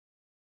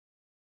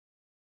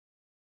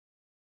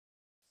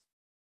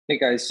Hey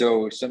guys,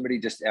 so somebody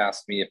just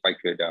asked me if I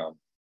could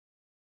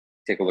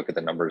take a look at the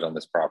numbers on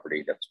this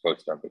property that's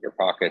posted on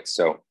BiggerPockets.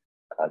 So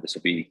this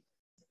will be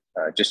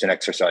just an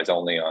exercise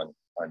only on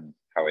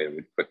how I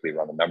would quickly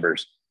run the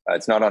numbers.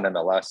 It's not on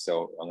MLS,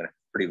 so I'm going to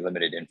have pretty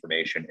limited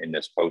information in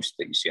this post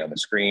that you see on the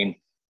screen.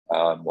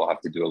 We'll have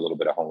to do a little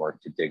bit of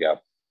homework to dig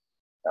up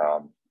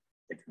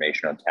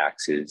information on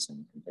taxes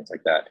and things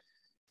like that.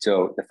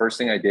 So the first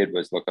thing I did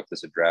was look up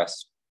this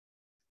address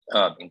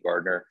in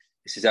Gardner.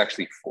 This is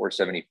actually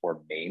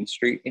 474 Main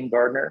Street in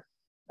Gardner.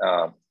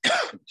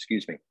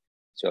 Excuse me.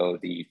 So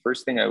the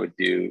first thing I would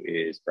do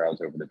is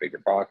browse over to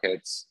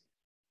BiggerPockets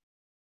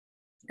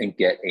and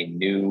get a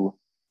new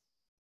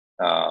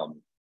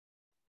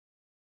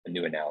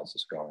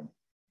analysis going.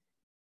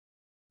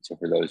 So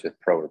for those with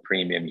Pro or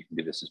Premium, you can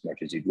do this as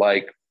much as you'd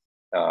like.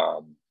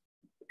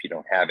 If you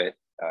don't have it,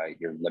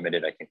 you're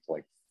limited, I think, to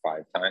like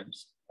 5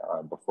 times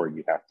before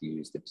you have to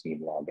use the team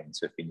login.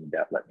 So if you need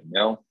that, let me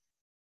know.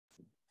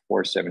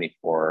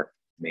 474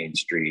 Main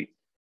Street,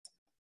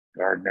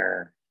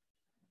 Gardner.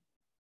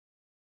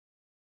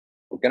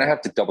 We're going to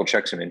have to double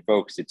check some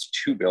info because it's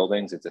 2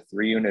 buildings. It's a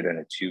 3-unit and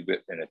a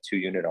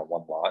 2-unit on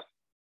one lot.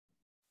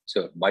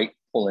 So it might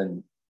pull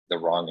in the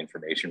wrong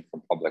information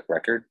from public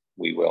record.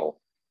 We will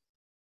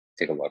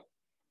take a look.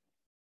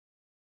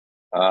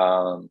 I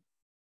don't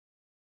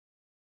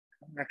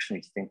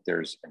actually think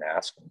there's an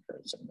asking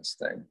price on this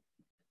thing.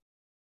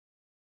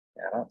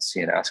 Yeah, I don't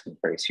see an asking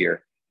price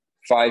here.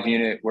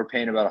 5-unit, we're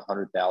paying about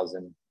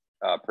 $100,000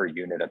 per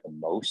unit at the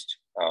most,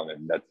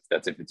 and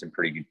that's if it's in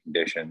pretty good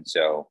condition.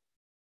 So,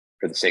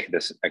 for the sake of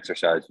this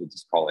exercise, we'll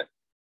just call it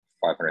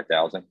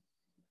 $500,000.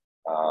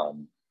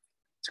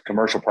 It's a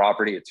commercial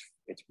property.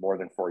 It's more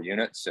than 4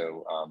 units,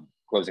 so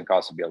closing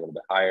costs will be a little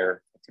bit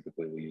higher.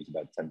 Typically, we use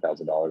about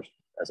 $10,000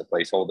 as a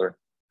placeholder.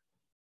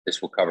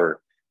 This will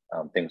cover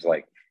things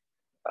like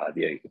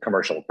the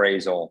commercial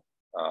appraisal,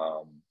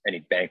 any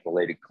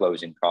bank-related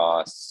closing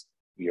costs,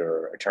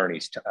 your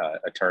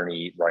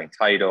attorney running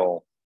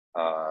title,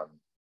 and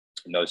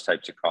those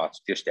types of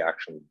costs just to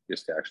actually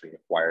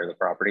acquire the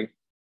property.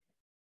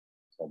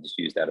 So I'll just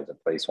use that as a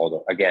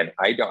placeholder. Again,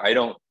 I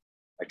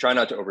try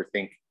not to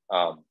overthink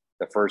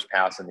the first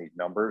pass on these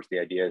numbers. The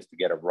idea is to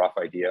get a rough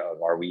idea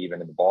of, are we even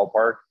in the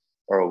ballpark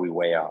or are we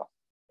way off?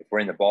 If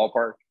we're in the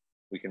ballpark,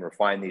 we can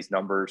refine these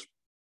numbers.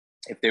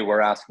 If they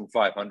were asking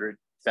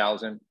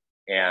 500,000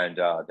 and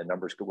the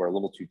numbers were a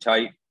little too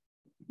tight,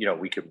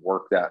 we could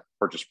work that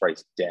purchase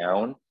price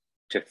down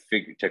to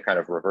kind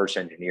of reverse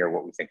engineer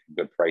what we think a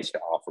good price to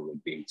offer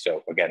would be.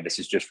 So again, this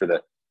is just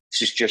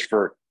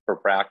for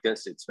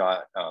practice. It's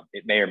not,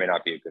 it may or may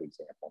not be a good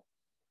example.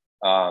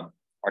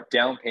 Our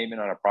down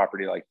payment on a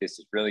property like this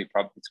is really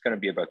it's going to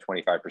be about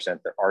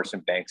 25%. There are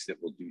some banks that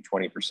will do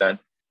 20%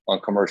 on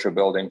commercial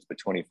buildings, but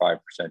 25%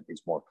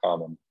 is more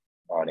common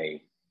on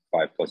a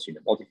 5+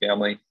 unit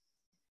multifamily.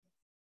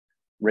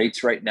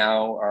 Rates right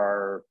now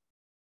are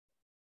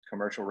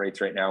commercial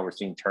rates right now. We're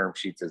seeing term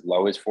sheets as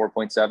low as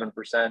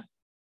 4.7%.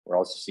 We're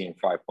also seeing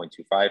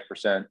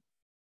 5.25%.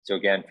 So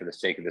again, for the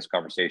sake of this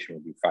conversation,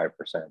 we'll do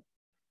 5%.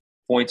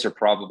 Points are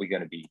probably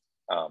going to be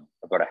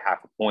about a 0.5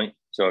 point.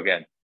 So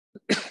again,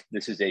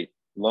 this is a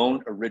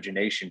loan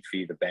origination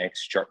fee the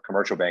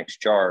commercial banks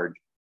charge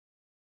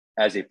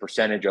as a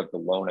percentage of the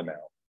loan amount.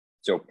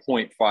 So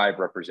 0.5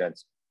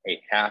 represents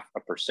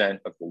 0.5%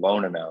 of the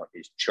loan amount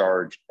is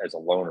charged as a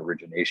loan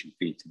origination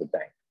fee to the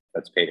bank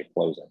that's paid at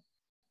closing.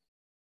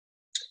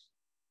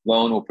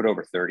 Loan will put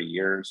over 30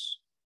 years,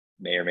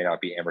 may or may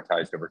not be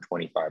amortized over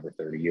 25 or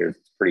 30 years.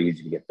 It's pretty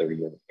easy to get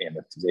 30-year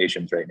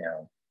amortizations right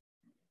now.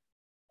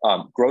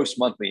 Gross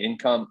monthly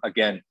income,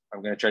 again,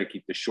 I'm going to try to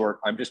keep this short.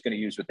 I'm just going to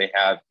use what they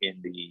have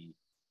in the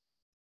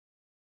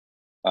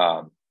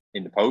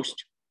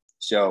post.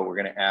 So we're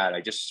going to add,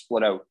 I just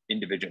split out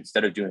individual,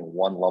 instead of doing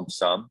one lump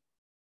sum,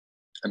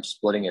 I'm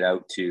splitting it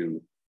out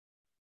to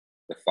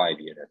the 5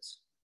 units.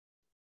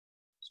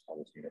 Let's call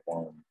this unit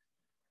 1.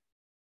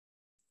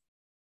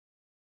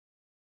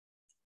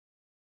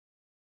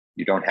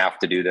 You don't have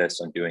to do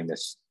this. I'm doing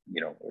this,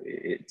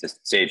 it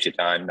just saves you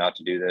time not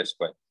to do this,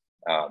 but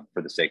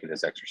for the sake of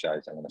this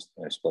exercise, I'm going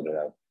to split it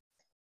out.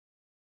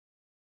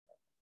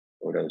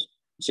 Photos.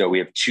 So we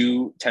have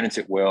 2 tenants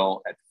at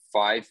will at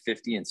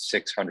 550 and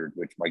 600,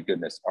 which, my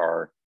goodness,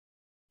 are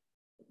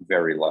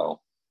very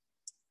low.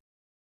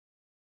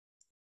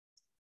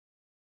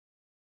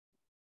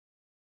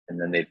 And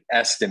then they've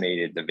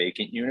estimated the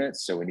vacant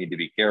units, so we need to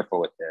be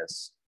careful with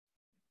this.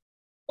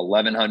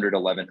 1,100,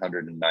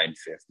 1,100, and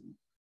 950.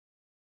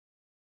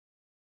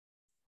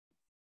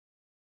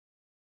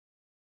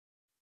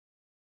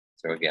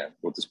 So again,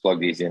 we'll just plug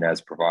these in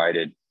as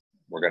provided.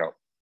 We're going to,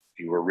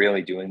 if you were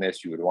really doing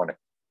this, you would want to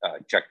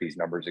check these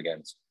numbers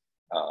against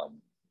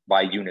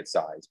by unit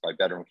size, by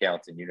bedroom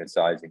counts and unit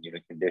size and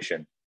unit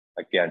condition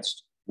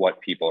against what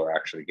people are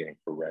actually getting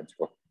for rent.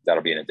 Well,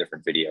 that'll be in a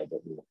different video,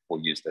 but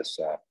we'll use this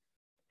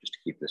just to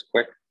keep this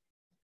quick.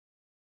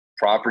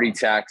 Property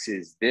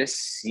taxes, this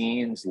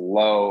seems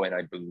low, and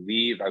I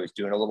believe I was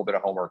doing a little bit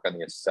of homework on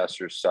the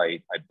assessor's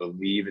site. I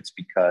believe it's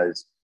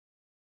because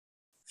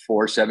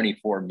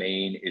 474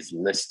 Main is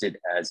listed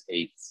as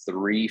a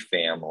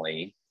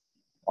 3-family,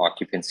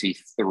 occupancy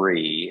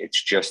 3.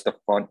 It's just the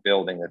front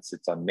building that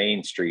sits on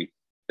Main Street.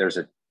 There's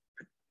a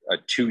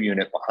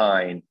 2-unit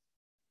behind,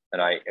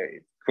 and I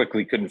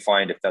quickly couldn't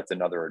find if that's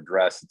another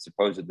address. It's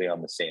supposedly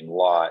on the same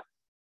lot.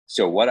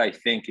 So what I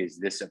think is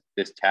this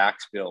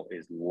tax bill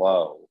is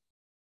low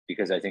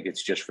because I think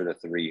it's just for the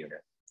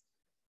 3-unit.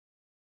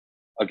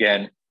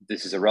 Again,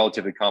 this is a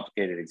relatively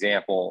complicated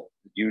example.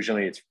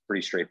 Usually it's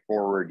pretty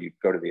straightforward. You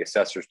go to the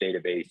assessor's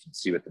database and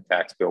see what the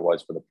tax bill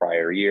was for the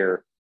prior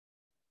year.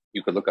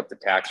 You could look up the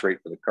tax rate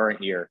for the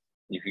current year.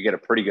 You could get a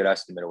pretty good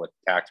estimate of what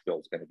the tax bill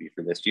is going to be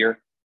for this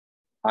year.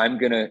 I'm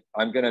gonna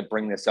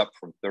bring this up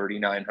from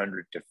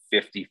 $3,900 to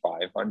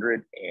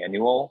 $5,500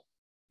 annual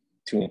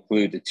to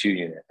include the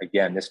 2-unit.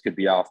 Again, this could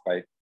be off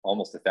by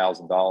almost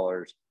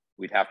 $1,000.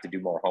 We'd have to do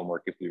more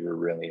homework if we were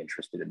really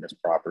interested in this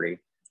property.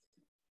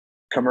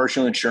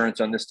 Commercial insurance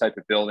on this type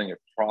of building is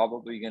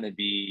probably going to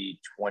be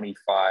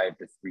 $2,500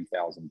 to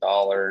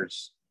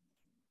 $3,000.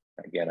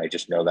 Again, I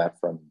just know that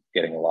from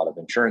getting a lot of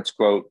insurance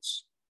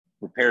quotes.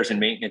 Repairs and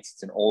maintenance,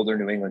 it's an older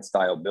New England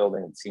style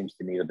building. It seems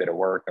to need a bit of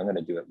work. I'm going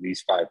to do at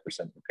least 5%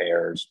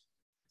 repairs,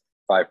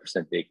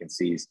 5%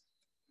 vacancies,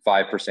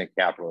 5%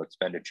 capital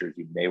expenditures.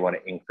 You may want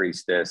to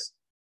increase this.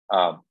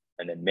 And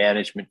then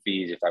management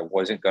fees. If I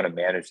wasn't going to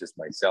manage this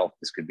myself,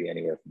 this could be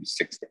anywhere from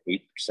 6 to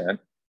 8%.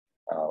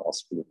 I'll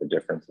split the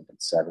difference if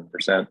it's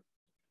 7%.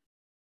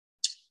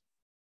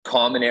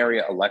 Common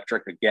area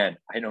electric. Again,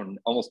 I know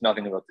almost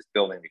nothing about this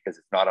building because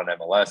it's not on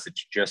MLS.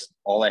 It's just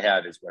all I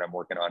have is what I'm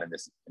working on in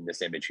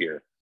this image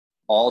here.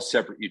 All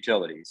separate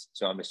utilities.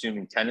 So I'm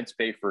assuming tenants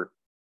pay for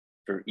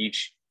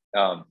each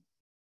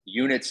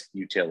unit's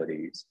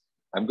utilities.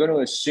 I'm going to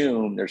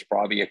assume there's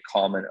probably a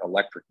common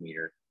electric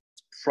meter.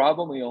 It's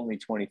probably only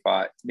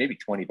 25, maybe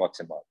 $20 a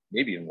month,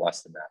 maybe even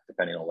less than that,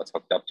 depending on what's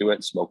hooked up to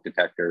it, smoke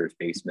detectors,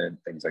 basement,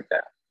 things like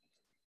that.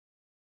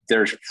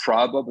 There's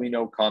probably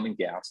no common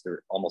gas.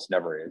 There almost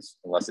never is,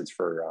 unless it's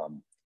for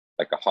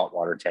like a hot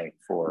water tank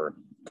for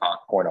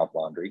corn off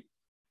laundry.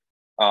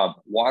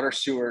 Water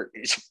sewer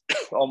is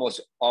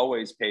almost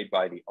always paid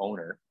by the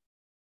owner.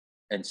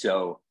 And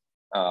so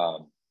I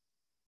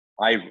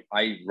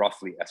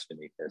roughly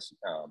estimate this.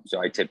 So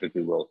I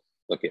typically will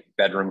look at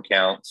bedroom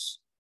counts.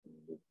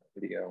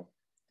 Video.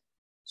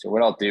 So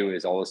what I'll do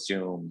is I'll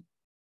assume,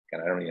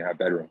 and I don't even have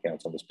bedroom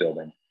counts on this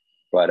building,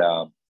 but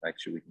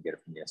actually we can get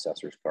it from the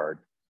assessor's card.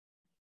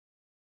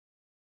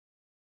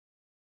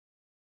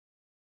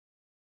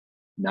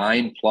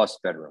 9+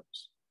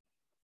 bedrooms.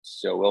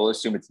 So we'll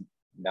assume it's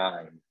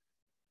 9.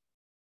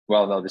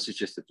 Well, no, this is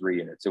just a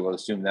 3-unit. So we'll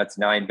assume that's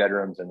 9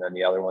 bedrooms, and then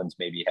the other ones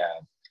maybe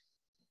have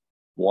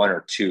 1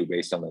 or 2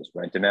 based on those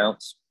rent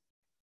amounts.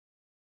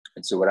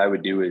 And so what I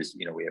would do is,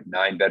 we have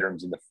 9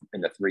 bedrooms in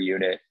the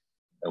 3-unit,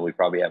 and we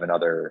probably have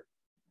another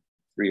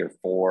 3 or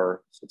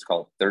 4. So let's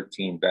call it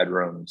 13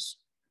 bedrooms.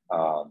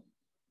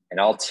 And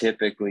I'll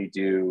typically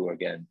do,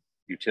 again,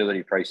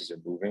 utility prices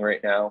are moving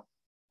right now.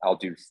 I'll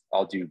do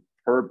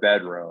per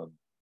bedroom,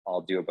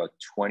 I'll do about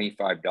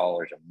 $25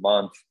 a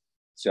month.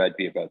 So I'd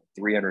be about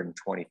 $325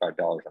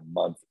 a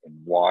month in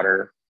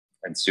water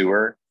and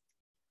sewer.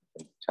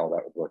 Until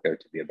that would work out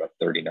to be about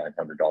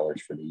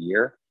 $3,900 for the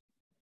year.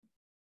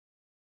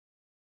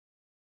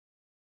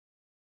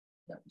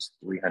 That was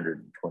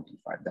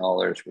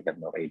 $325. We have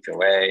no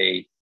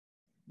HOA.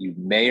 You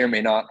may or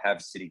may not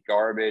have city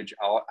garbage.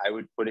 I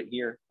would put it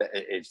here.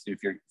 It's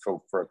if you're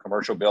for a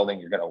commercial building,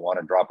 you're going to want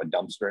to drop a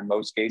dumpster in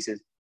most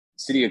cases.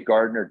 City of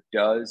Gardner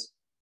does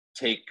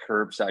take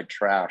curbside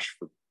trash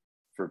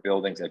for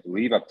buildings, I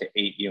believe, up to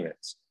 8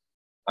 units.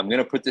 I'm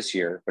going to put this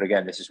here, but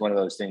again, this is one of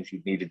those things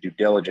you need to do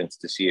diligence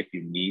to see if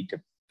you need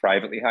to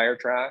privately hire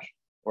trash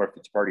or if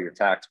it's part of your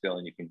tax bill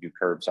and you can do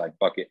curbside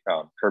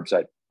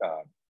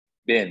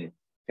bin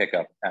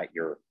pickup at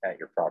your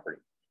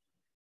property.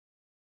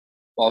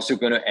 Also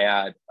going to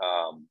add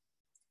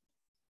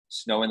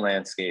snow and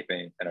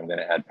landscaping, and I'm going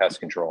to add pest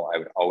control. I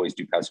would always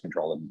do pest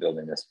control in a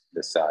building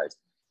this size.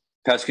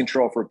 Pest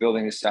control for a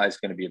building this size is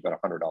going to be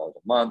about $100 a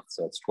month,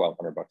 so it's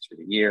 $1,200 for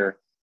the year.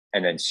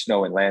 And then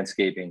snow and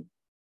landscaping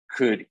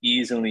could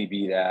easily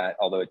be that,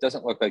 although it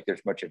doesn't look like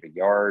there's much of a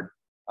yard.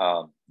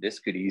 This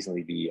could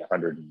easily be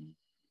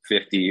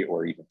 $150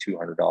 or even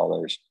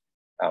 $200,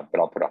 but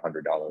I'll put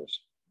 $100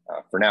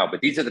 for now.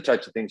 But these are the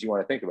types of things you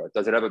want to think about.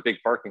 Does it have a big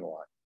parking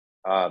lot?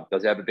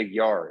 Does it have a big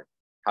yard?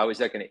 How is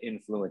that going to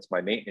influence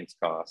my maintenance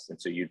costs? And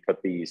so you'd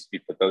put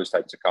those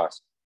types of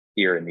costs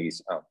here in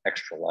these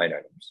extra line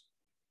items.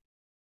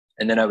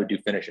 And then I would do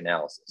finish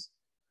analysis.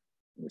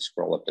 Let me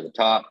scroll up to the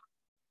top.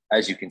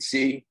 As you can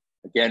see,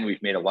 again,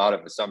 we've made a lot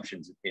of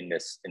assumptions in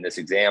this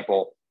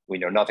example. We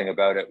know nothing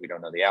about it. We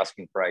don't know the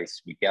asking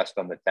price. We guessed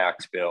on the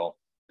tax bill.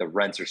 The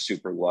rents are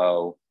super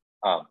low.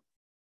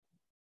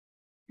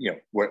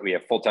 We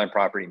have full-time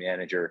property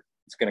manager.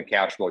 It's going to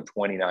cash flow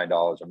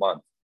 $29 a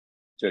month.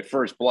 So at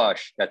first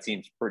blush, that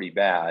seems pretty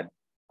bad.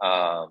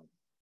 But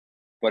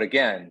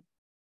again,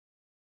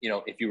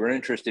 if you were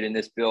interested in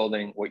this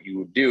building, what you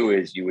would do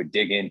is you would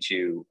dig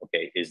into,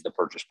 okay, is the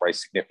purchase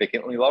price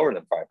significantly lower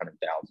than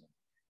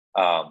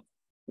 500,000?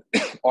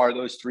 Are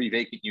those 3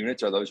 vacant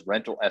units, are those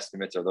rental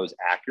estimates, are those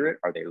accurate?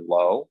 Are they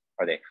low?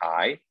 Are they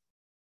high?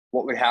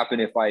 What would happen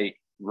if I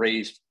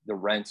raised the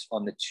rents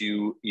on the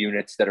 2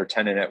 units that are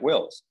tenant at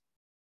wills?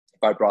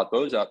 If I brought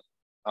those up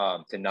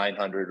to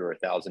 $900 or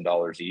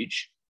 $1,000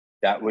 each,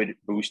 that would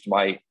boost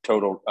my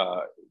total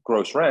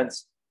gross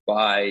rents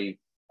by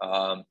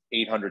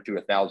 $800 to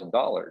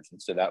 $1,000.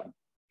 And so that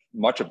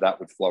much of that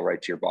would flow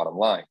right to your bottom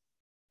line.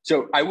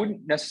 So I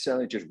wouldn't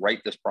necessarily just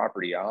write this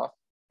property off,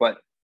 but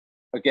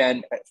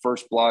again, at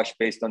first blush,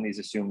 based on these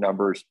assumed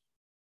numbers,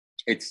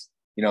 it's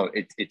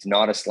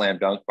not a slam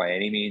dunk by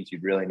any means.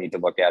 You'd really need to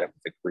look at it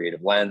with a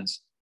creative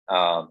lens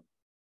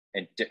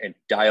and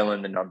dial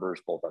in the numbers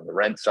both on the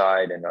rent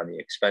side and on the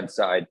expense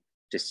side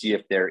to see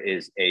if there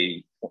is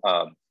a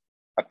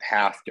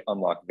path to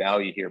unlock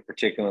value here,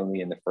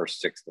 particularly in the first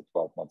 6 to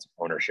 12 months of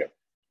ownership.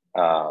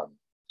 So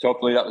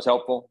hopefully that was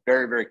helpful.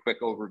 Very, very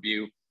quick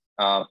overview,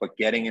 but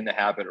getting in the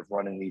habit of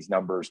running these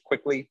numbers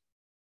quickly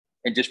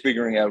and just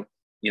figuring out,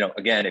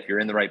 again, if you're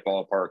in the right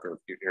ballpark or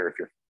if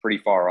you're pretty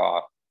far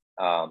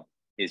off,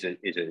 is a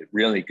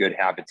really good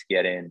habit to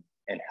get in,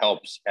 and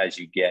helps as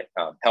you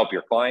help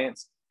your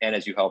clients and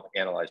as you help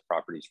analyze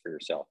properties for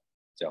yourself.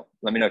 So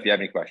let me know if you have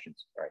any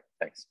questions. All right,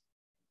 thanks.